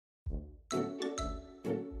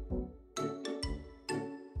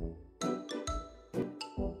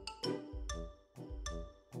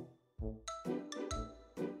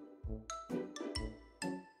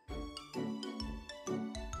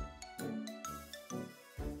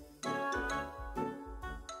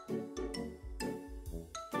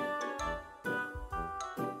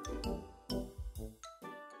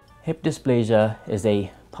Hip dysplasia is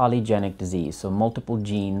a polygenic disease, so multiple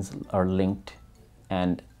genes are linked,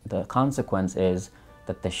 and the consequence is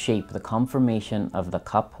that the shape, the conformation of the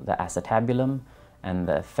cup, the acetabulum, and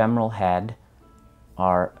the femoral head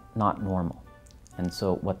are not normal. And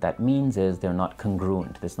so what that means is they're not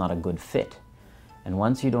congruent, it's not a good fit. And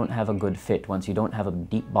once you don't have a good fit, once you don't have a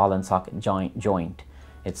deep ball and socket joint,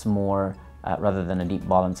 it's more, rather than a deep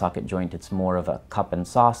ball and socket joint, it's more of a cup and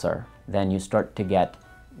saucer, then you start to get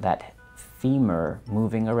that femur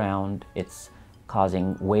moving around. It's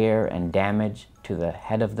causing wear and damage to the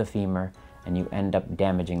head of the femur, and you end up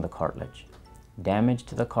damaging the cartilage. Damage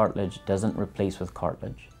to the cartilage doesn't replace with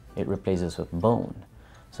cartilage, it replaces with bone.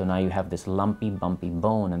 So now you have this lumpy, bumpy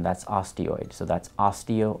bone, and that's osteoid. So that's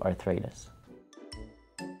osteoarthritis.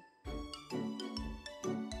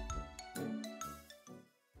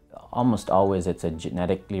 Almost always it's a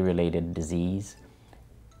genetically related disease.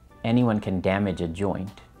 Anyone can damage a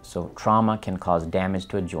joint. So trauma can cause damage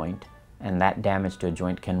to a joint, and that damage to a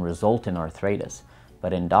joint can result in arthritis.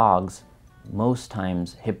 But in dogs, most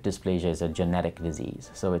times hip dysplasia is a genetic disease,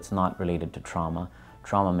 so it's not related to trauma.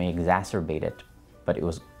 Trauma may exacerbate it, but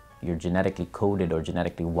you're genetically coded or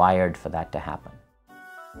genetically wired for that to happen.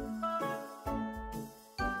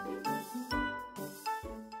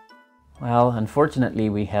 Well, unfortunately,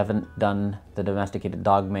 we haven't done the domesticated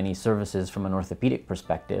dog many services from an orthopedic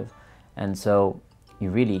perspective, and so you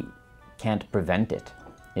really can't prevent it.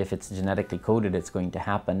 If it's genetically coded, it's going to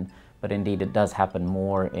happen, but indeed it does happen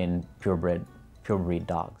more in purebred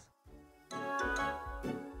dogs.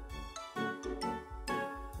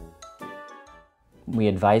 We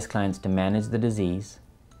advise clients to manage the disease,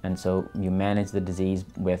 and so you manage the disease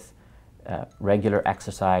with regular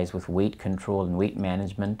exercise, with weight control and weight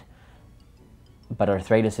management. But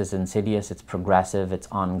arthritis is insidious, it's progressive, it's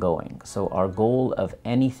ongoing. So our goal of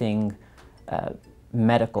anything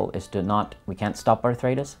medical is we can't stop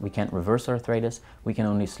arthritis, we can't reverse arthritis, we can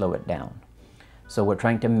only slow it down. So we're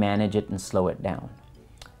trying to manage it and slow it down.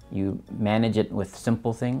 You manage it with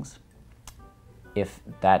simple things. If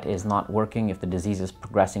that is not working, if the disease is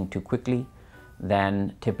progressing too quickly,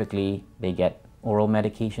 then typically they get oral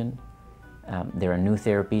medication. There are new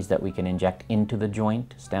therapies that we can inject into the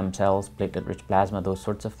joint, stem cells, platelet-rich plasma, those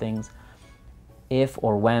sorts of things. If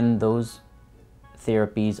or when those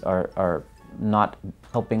therapies are not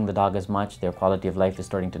helping the dog as much, their quality of life is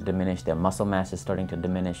starting to diminish, their muscle mass is starting to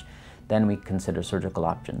diminish, then we consider surgical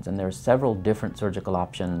options. And there are several different surgical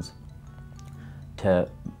options to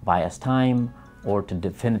buy us time or to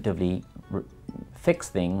definitively fix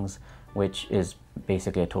things, which is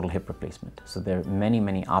basically a total hip replacement. So there are many,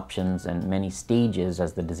 many options and many stages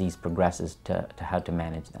as the disease progresses to how to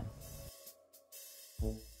manage them.